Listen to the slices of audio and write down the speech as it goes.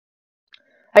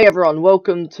Hey everyone,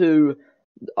 welcome to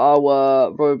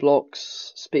our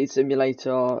Roblox Speed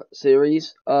Simulator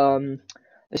series.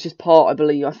 This is part,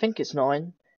 I think it's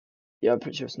 9. Yeah, I'm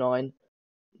pretty sure it's 9.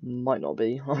 Might not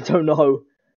be, I don't know.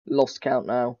 Lost count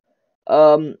now.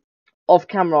 Off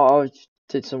camera, I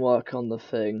did some work on the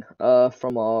thing,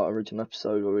 from our original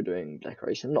episode where we're doing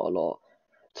decoration, not a lot.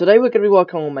 Today we're going to be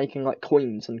working on making like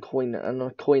coins and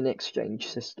a coin exchange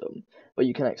system, where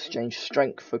you can exchange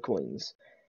strength for coins.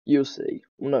 You'll see.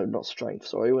 No, not strength,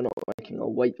 sorry. We're not making a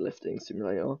weightlifting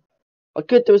simulator. I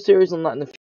could do a series on that in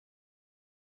the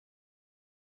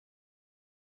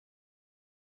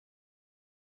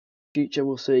future,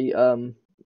 we'll see.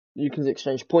 You can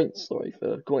exchange points, sorry,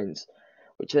 for coins,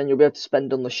 which then you'll be able to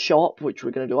spend on the shop, which we're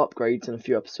going to do upgrades in a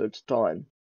few episodes' time.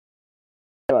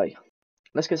 Anyway,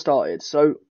 let's get started.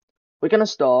 So, we're going to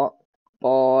start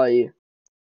by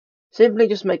simply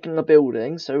just making a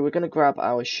building. So, we're going to grab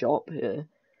our shop here.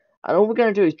 And all we're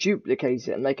going to do is duplicate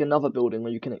it and make another building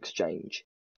where you can exchange.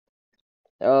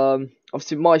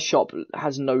 Obviously my shop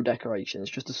has no decoration,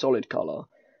 it's just a solid colour.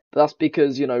 But that's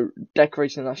because, you know,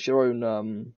 decorating, that's your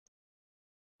own,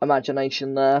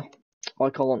 imagination there. I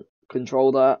can't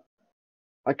control that.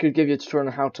 I could give you a tutorial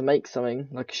on how to make something,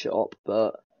 like a shop,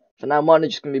 but for now mine are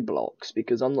just going to be blocks,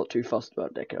 because I'm not too fussed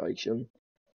about decoration.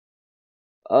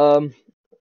 I'm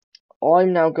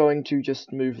now going to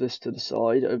just move this to the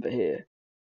side, over here.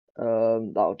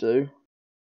 That'll do.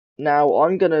 Now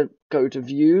I'm going to go to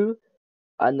view,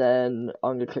 and then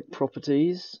I'm going to click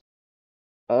properties.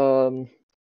 Sorry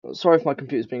if my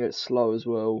computer's being a bit slow as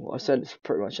well. I said it's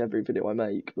pretty much every video I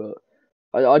make, but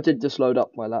I did just load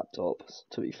up my laptop,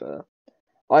 to be fair.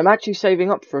 I'm actually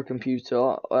saving up for a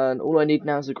computer, and all I need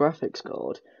now is a graphics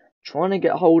card. Trying to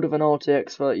get hold of an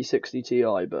RTX 3060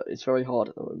 Ti, but it's very hard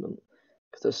at the moment,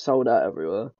 because they're sold out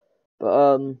everywhere.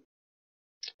 But,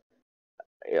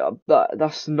 yeah,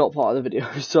 that's not part of the video,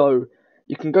 so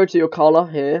you can go to your colour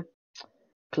here,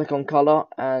 click on colour,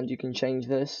 and you can change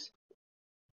this.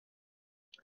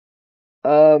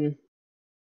 I'm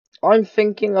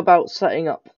thinking about setting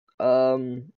up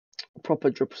proper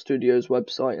Driple Studios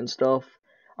website and stuff.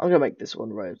 I'm gonna make this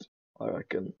one red, I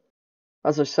reckon.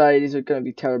 As I say, these are gonna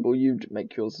be terrible. You'd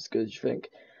make yours as good as you think.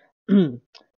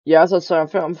 Yeah, as I say,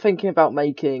 I'm thinking about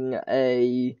making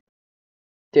a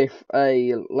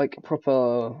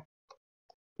proper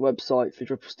website for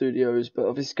Driple Studios, but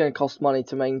obviously it's gonna cost money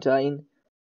to maintain.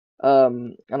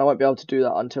 And I won't be able to do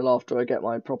that until after I get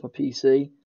my proper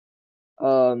PC.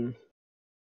 But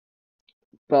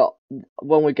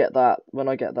when I get that,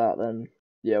 then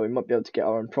yeah, we might be able to get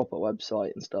our own proper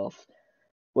website and stuff,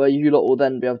 where you lot will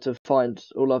then be able to find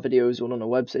all our videos all on a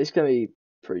website. It's gonna be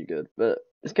pretty good. But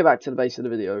let's get back to the base of the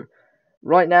video.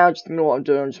 Right now, just ignore what I'm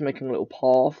doing. I'm just making a little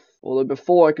path. Although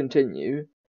before I continue,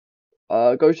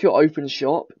 go to your open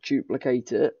shop,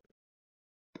 duplicate it,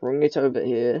 bring it over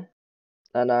here,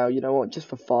 and now you know what? Just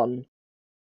for fun,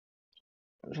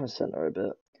 I'm trying to center a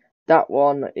bit. That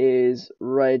one is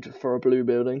red for a blue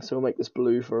building, so we'll make this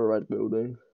blue for a red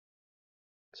building.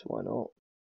 So why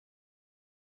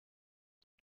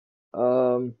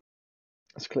not?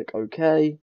 Let's click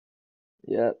OK.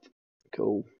 Yep,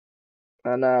 cool.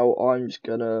 And now I'm just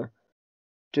gonna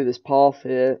do this path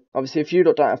here. Obviously, if you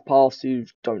don't have paths, you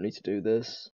don't need to do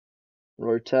this.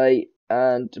 Rotate.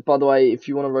 And by the way, if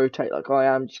you want to rotate like I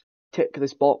am, just tick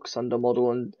this box under model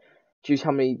and choose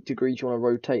how many degrees you want to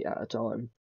rotate at a time.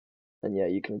 And yeah,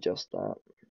 you can adjust that.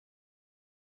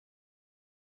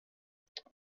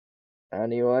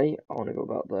 Anyway, I want to go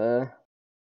about there.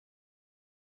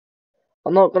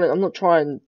 I'm not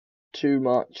trying too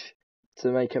much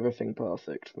to make everything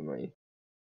perfect for me,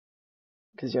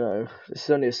 because you know, this is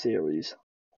only a series.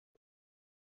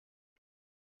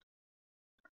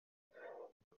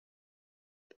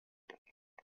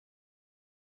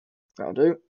 That'll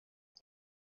do.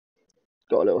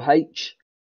 Got a little H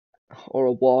or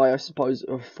a Y, I suppose,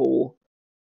 or a 4.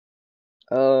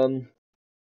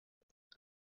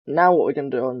 Now what we're gonna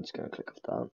do, I'm just gonna click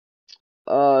off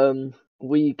that.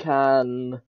 We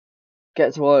can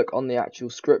get to work on the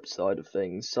actual script side of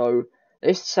things. So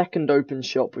this second open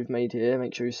shop we've made here,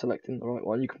 make sure you're selecting the right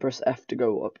one. You can press F to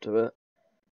go up to it.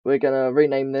 We're gonna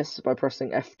rename this by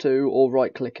pressing F2 or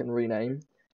right click and rename.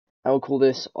 And we'll call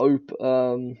this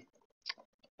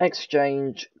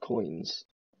exchange coins.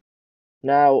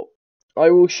 Now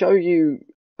I will show you.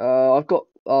 I've got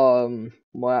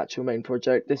my actual main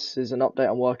project. This is an update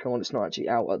I'm working on. It's not actually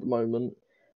out at the moment,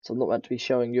 so I'm not meant to be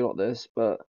showing you lot this,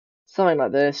 but something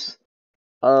like this.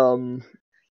 A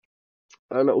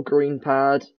little green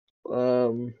pad.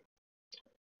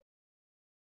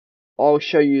 I'll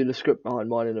show you the script behind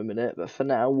mine in a minute, but for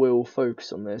now we'll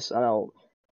focus on this, and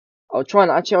I'll try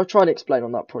and explain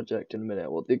on that project in a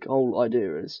minute what the whole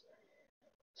idea is.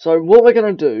 So what we're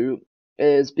gonna do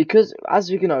is, because as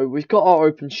you know, we've got our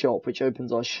open shop, which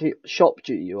opens our shop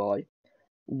GUI.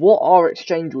 What our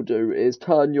exchange will do is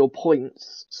turn your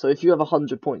points. So if you have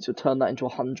 100 points, you'll turn that into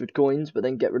 100 coins, but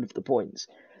then get rid of the points.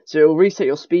 So it'll reset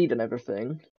your speed and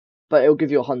everything, but it'll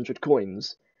give you 100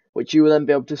 coins, which you will then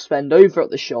be able to spend over at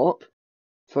the shop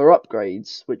for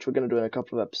upgrades, which we're going to do in a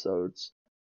couple of episodes.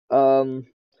 And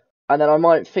then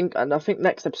I think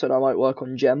next episode I might work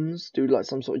on gems, do like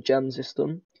some sort of gem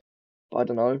system. But I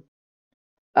don't know.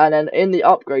 And then in the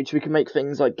upgrades, we can make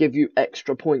things like give you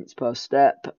extra points per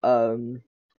step,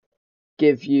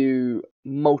 give you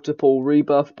multiple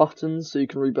rebirth buttons, so you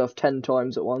can rebirth 10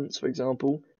 times at once, for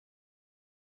example.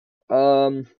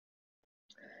 And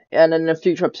then in a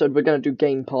future episode, we're going to do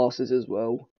game passes as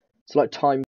well. So like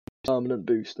time permanent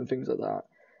boost and things like that.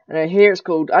 And then here it's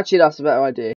called, actually that's a better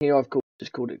idea. Here I've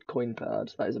just called it coin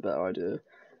pad. That is a better idea.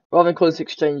 Rather than call this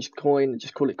exchange coin,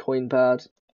 just call it coin pad.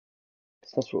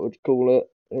 That's what I'd call it.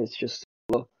 It's just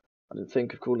simpler. I didn't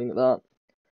think of calling it that.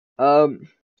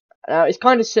 Now it's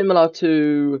kind of similar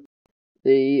to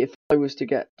the, if I was to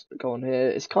go on here,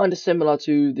 it's kind of similar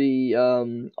to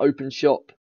the open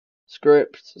shop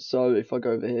script. So if I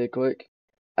go over here quick,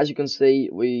 as you can see,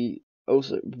 we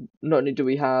also, not only do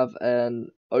we have an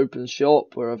open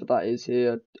shop, wherever that is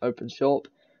here, open shop,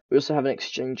 we also have an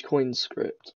exchange coin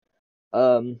script,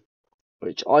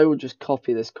 which I will just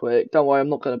copy this quick. Don't worry, I'm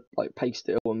not going to like paste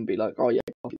it all and be like, oh yeah,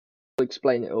 copy. I'll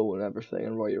explain it all and everything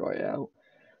and write it out.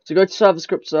 So go to server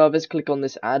script service, click on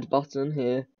this add button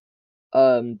here,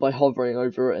 by hovering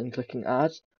over it and clicking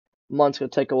add. Mine's going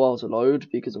to take a while to load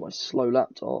because of my slow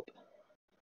laptop.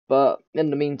 But in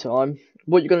the meantime,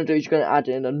 what you're going to do is you're going to add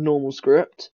in a normal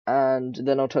script, and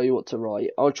then I'll tell you what to write.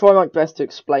 I'll try my best to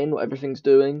explain what everything's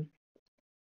doing,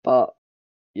 but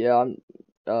yeah, I'm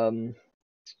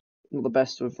not the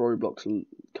best with Roblox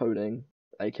coding,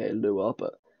 aka Lua,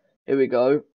 but here we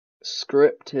go.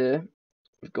 Script here,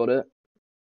 we've got it.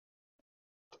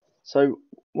 So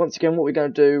once again, what we're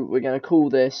going to do, we're going to call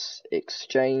this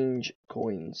exchange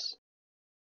coins,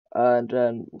 and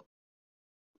then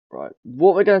right,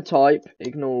 what we're going to type,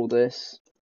 ignore all this.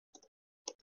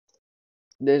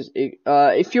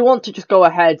 If you want to just go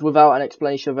ahead without an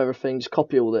explanation of everything, just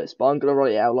copy all this. But I'm going to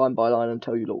write it out line by line and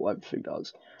tell you what everything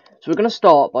does. So we're going to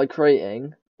start by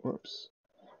creating. Whoops.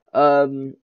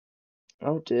 Oh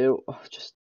dear.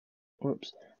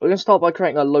 Whoops. We're going to start by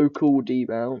creating a local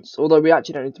debounce. Although we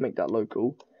actually don't need to make that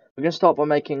local. We're going to start by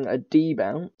making a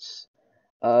debounce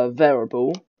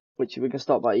variable, which we're going to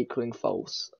start by equaling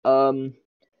false.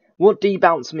 What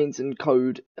debounce means in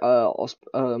code,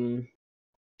 in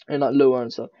like Lua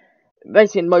and stuff.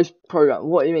 Basically, in most programs,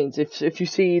 what it means, if you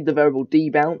see the variable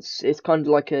debounce, it's kind of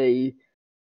like a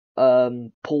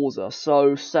pauser.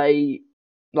 So say,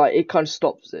 like, it kind of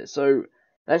stops it. So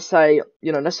let's say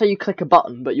you click a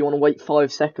button, but you want to wait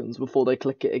 5 seconds before they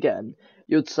click it again.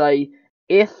 You'd say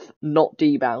if not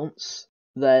debounce,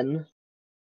 then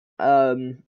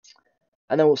and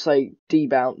then we'll say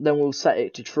debounce. Then we'll set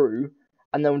it to true,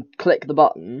 and then click the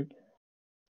button.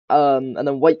 And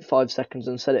then wait 5 seconds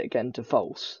and set it again to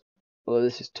false. Although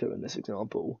this is 2 in this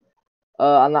example.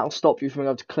 And that'll stop you from being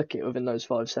able to click it within those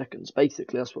 5 seconds.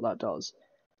 Basically, that's what that does.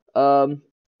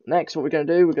 Next, what we're going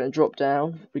to do, we're going to drop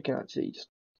down. We can actually just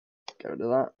get rid of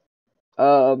that.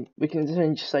 We can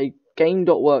then just say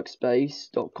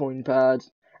game.workspace.coinpad.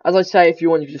 As I say, if you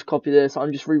want, you can just copy this.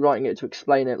 I'm just rewriting it to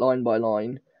explain it line by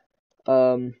line.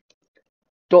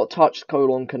 .touch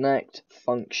 :connect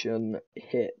function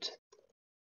hit.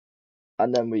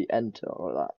 And then we enter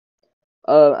like that.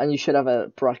 And you should have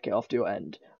a bracket after your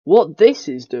end. What this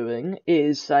is doing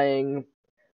is saying,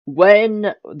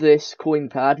 when this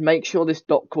coinpad, make sure this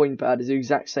 .coinpad is the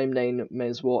exact same name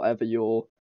as whatever your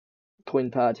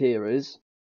coinpad here is.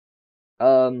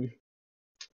 And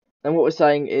what we're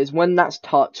saying is, when that's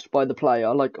touched by the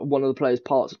player, like one of the player's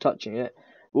parts are touching it,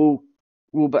 we'll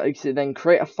basically then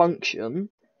create a function,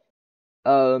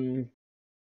 get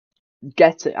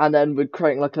it, and then we're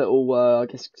creating like a little, I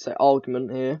guess you could say,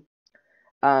 argument here.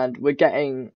 And we're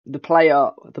getting the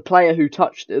player who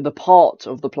touched it, the part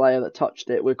of the player that touched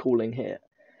it, we're calling hit.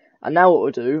 And now what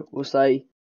we'll do, we'll say,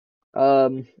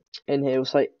 in here, we'll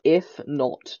say, if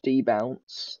not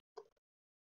debounce,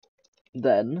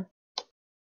 then,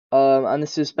 and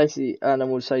this is basically, and then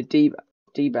we'll say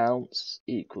debounce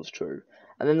equals true.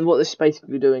 And then what this is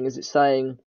basically doing is it's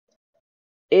saying,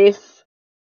 if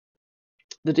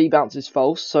the debounce is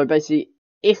false, so basically,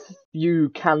 if you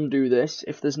can do this,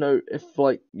 if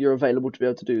like you're available to be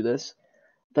able to do this,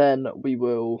 then we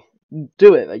will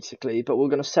do it basically, but we're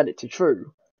going to set it to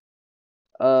true.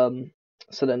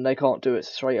 So then they can't do it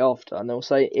straight after, and they'll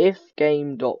say if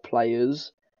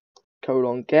game.players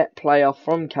get player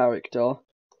from character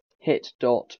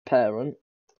hit.parent.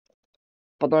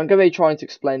 But I'm going to be trying to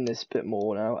explain this a bit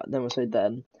more now, and then we'll say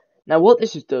then. Now what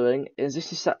this is doing is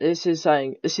this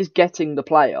is getting the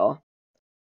player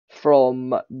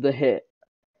from the hit.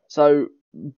 So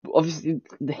obviously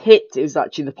the hit is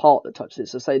actually the part that touches it.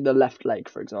 So say the left leg,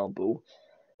 for example.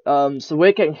 So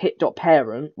we're getting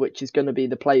hit.parent, which is going to be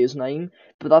the player's name,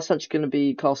 but that's actually going to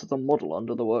be classed as a model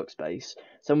under the workspace.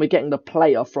 So we're getting the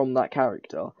player from that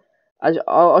character.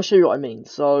 I'll show you what I mean.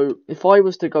 So if I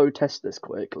was to go test this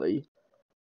quickly,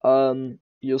 you'll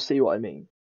see what I mean.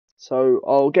 So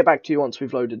I'll get back to you once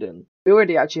we've loaded in. We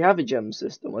already actually have a gem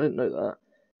system. I didn't know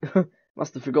that.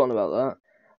 Must have forgotten about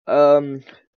that.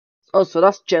 Oh, so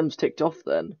that's gems ticked off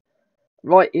then.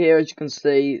 Right here, as you can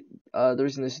see, the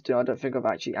reason this is doing, I don't think I've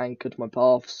actually anchored my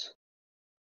paths,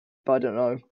 but I don't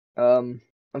know.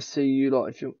 I'll see you lot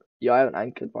if you. Yeah, I haven't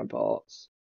anchored my paths,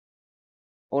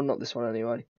 or not this one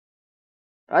anyway.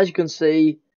 As you can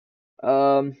see,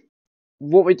 what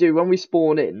we do when we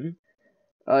spawn in,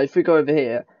 if we go over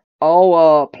here,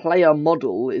 our player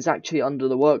model is actually under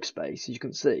the workspace, as you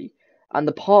can see, and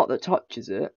the part that touches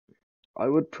it, I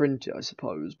would print it, I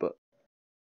suppose, but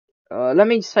let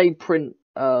me say print.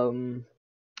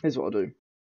 Here's what I'll do.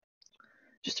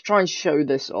 Just to try and show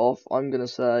this off, I'm gonna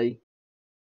say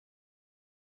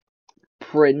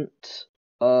print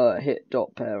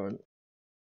hit.parent.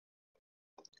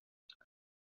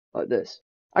 Like this.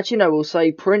 Actually no, we'll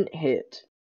say print hit.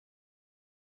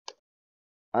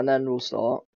 And then we'll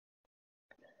start.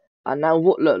 And now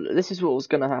look, this is what was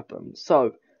gonna happen.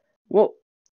 So what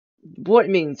it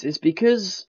means is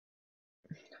because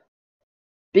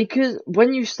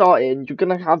when you start in, you're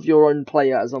gonna have your own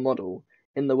player as a model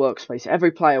in the workspace.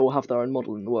 Every player will have their own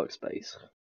model in the workspace.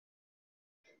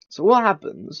 So what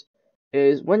happens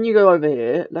is when you go over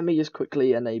here, let me just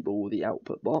quickly enable the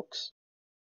output box.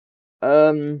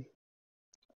 When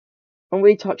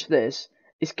we touch this,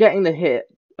 it's getting the hit,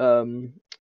 and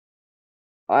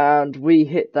we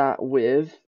hit that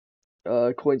with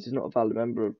coins is not a valid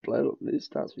member of player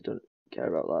list stats. We don't care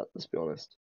about that. Let's be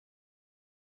honest.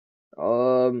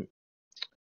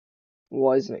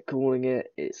 Why isn't it calling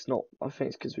it? It's not. I think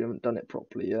it's because we haven't done it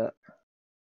properly yet.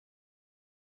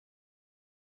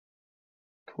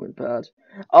 Coin pad.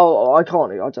 Oh, I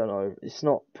can't. I don't know. It's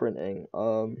not printing.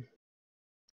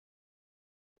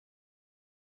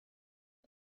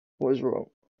 What is wrong?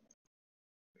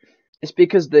 It's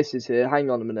because this is here. Hang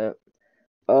on a minute.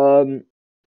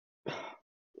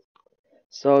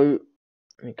 So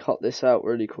let me cut this out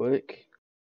really quick.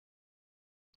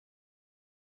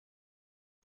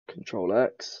 Control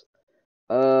X.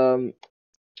 Right,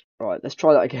 let's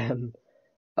try that again.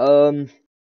 So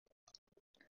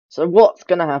what's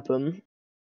gonna happen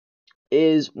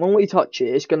is when we touch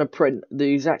it, it's gonna print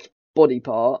the exact body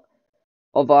part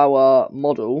of our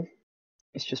model.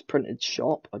 It's just printed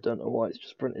shop. I don't know why it's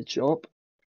just printed shop.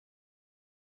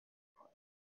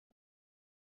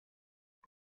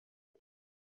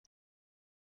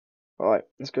 Alright,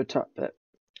 let's go tap it.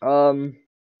 And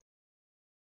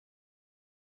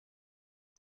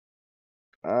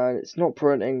it's not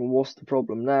printing. What's the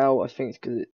problem now? I think it's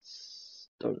because it's...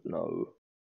 don't know.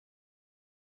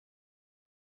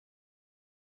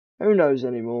 Who knows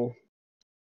anymore?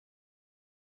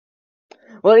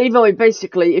 Well, either way,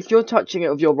 basically, if you're touching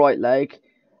it with your right leg,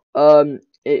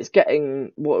 it's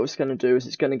getting, what it's going to do is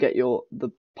it's going to get the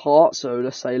part, so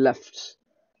let's say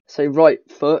right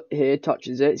foot here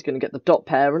touches it, it's going to get the dot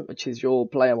parent, which is your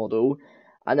player model,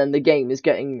 and then the game is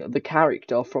getting the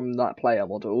character from that player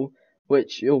model,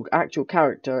 which your actual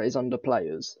character is under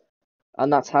players,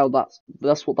 and that's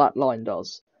what that line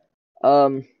does.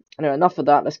 Anyway, enough of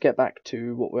that, let's get back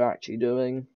to what we're actually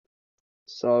doing.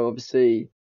 So obviously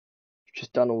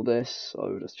just done all this,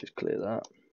 so let's just clear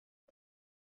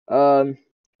that.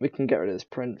 We can get rid of this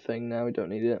print thing now, we don't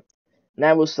need it.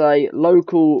 Now we'll say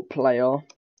local player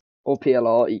or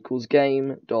PLR equals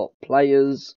game dot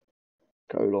players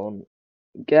colon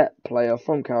get player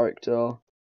from character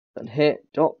and hit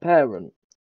dot parent.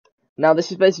 Now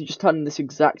this is basically just turning this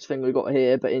exact thing we got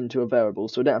here but into a variable,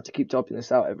 so we don't have to keep typing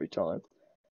this out every time.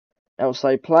 Now we'll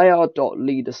say player dot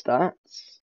leader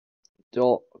stats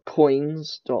dot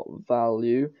coins dot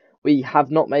value. We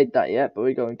have not made that yet, but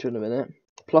we're going to in a minute.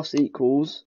 Plus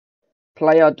equals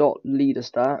player dot leader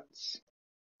stats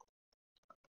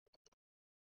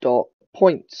dot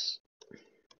points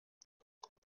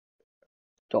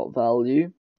dot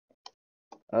value.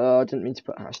 I didn't mean to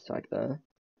put a hashtag there.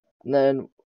 And then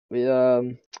we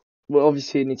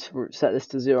obviously need to set this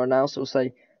to 0 now, so we'll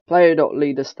say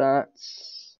player.leader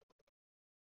stats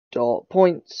dot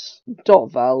points dot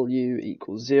value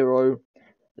equals 0.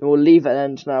 Then we'll leave it at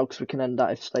end now because we can end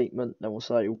that if statement. Then we'll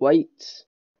say wait.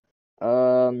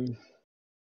 Yeah,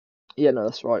 no,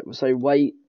 that's right. We'll say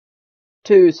wait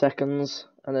 2 seconds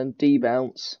and then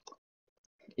debounce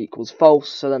equals false,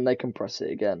 so then they can press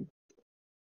it again.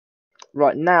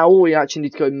 Right, now we actually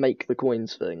need to go make the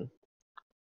coins thing.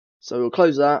 So we'll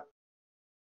close that.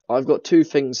 I've got 2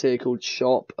 things here called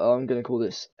shop. I'm going to call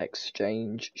this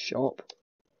exchange shop.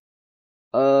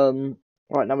 Right,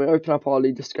 now we open up our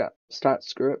leader stat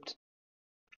script.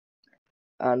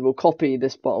 And we'll copy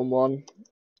this bottom one.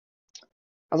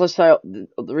 As I say,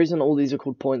 the reason all these are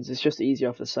called points is just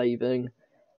easier for saving.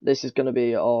 This is going to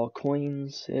be our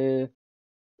coins here.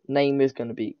 Name is going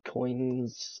to be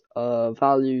coins.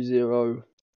 Value 0.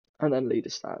 And then leader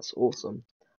stats. Awesome.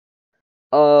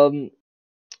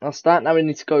 That's that. Now we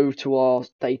need to go to our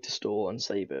data store and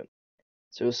save it.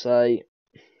 So we'll say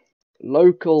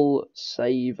local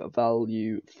save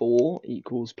value 4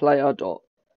 equals player dot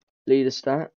leader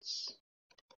stats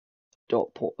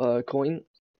dot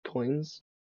coins.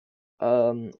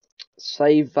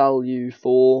 Save value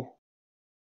 4.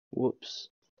 Whoops.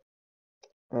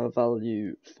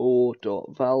 Value 4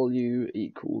 dot value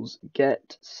equals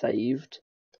get saved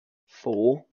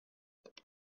 4.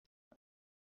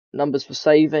 Numbers for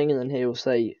saving, and then here we'll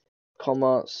say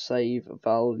comma save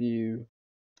value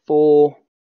 4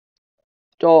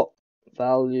 dot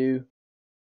value,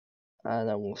 and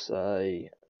then we'll say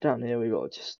down here we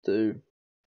got to just do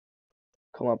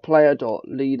comma player dot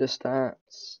leader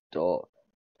stats dot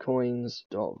coins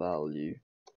dot value.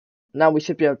 Now we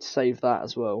should be able to save that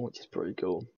as well, which is pretty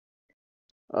cool.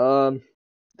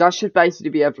 That should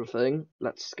basically be everything.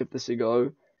 Let's give this a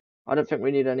go. I don't think we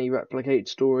need any replicated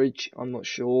storage. I'm not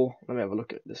sure. Let me have a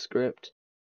look at the script.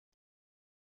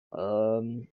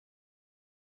 Nope.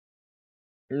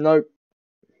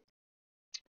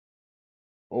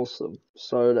 Awesome.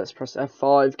 So let's press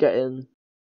F5, get in.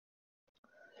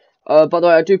 By the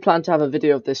way, I do plan to have a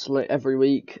video of this every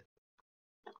week.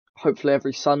 Hopefully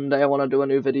every Sunday I want to do a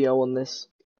new video on this.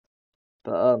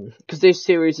 But because this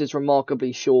series is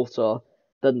remarkably shorter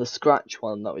than the Scratch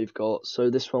one that we've got, so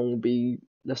this one will be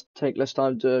take less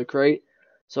time to create.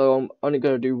 So I'm only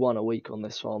going to do one a week on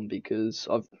this one because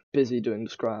I'm busy doing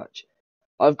the Scratch.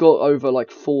 I've got over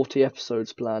like 40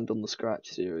 episodes planned on the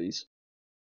Scratch series.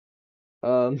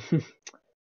 Right,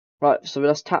 so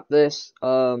let's tap this.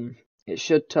 It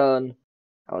should turn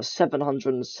our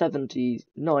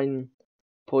 779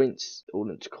 points all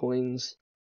into coins.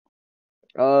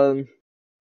 Let's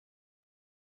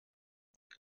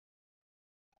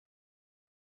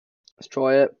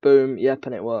try it. Boom. Yep,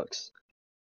 and it works.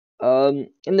 In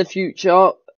the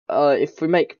future, if we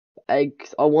make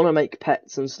eggs, I want to make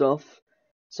pets and stuff.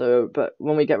 So, but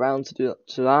when we get round to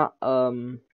that,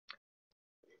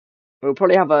 we'll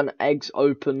probably have an eggs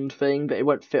opened thing, but it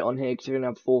won't fit on here because you're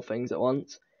gonna have 4 things at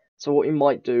once. So what we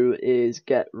might do is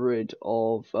get rid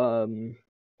of one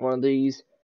of these.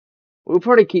 We'll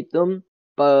probably keep them,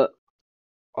 but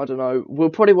I don't know. We'll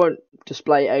probably won't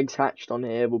display eggs hatched on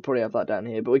here. We'll probably have that down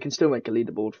here, but we can still make a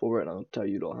leaderboard for it, and I'll tell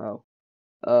you how.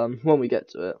 When we get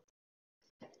to it.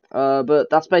 But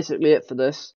that's basically it for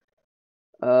this.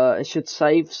 It should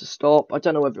save, so stop. I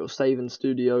don't know whether it'll save in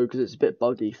Studio, because it's a bit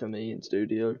buggy for me in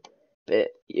Studio. But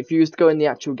if you used to go in the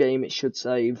actual game, it should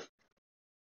save.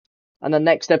 And the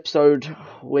next episode,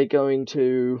 we're going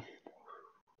to...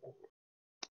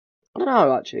 I don't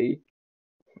know, actually.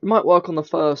 We might work on the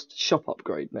first shop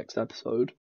upgrade next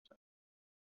episode.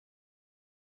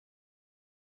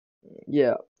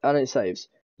 Yeah, and it saves.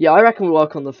 Yeah, I reckon we'll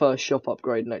work on the first shop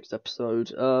upgrade next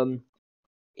episode.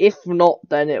 If not,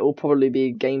 then it will probably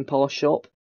be Game Pass shop.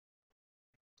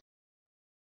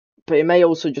 But it may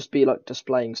also just be like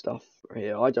displaying stuff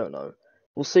here. I don't know.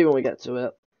 We'll see when we get to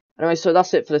it. Anyway, so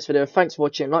that's it for this video. Thanks for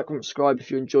watching. Like, comment, subscribe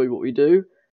if you enjoy what we do.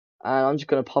 And I'm just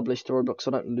going to publish the Roblox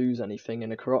so I don't lose anything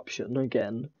in a corruption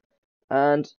again.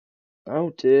 And,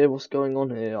 oh dear, what's going on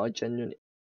here? I genuinely...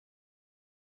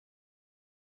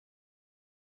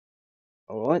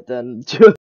 Alright then.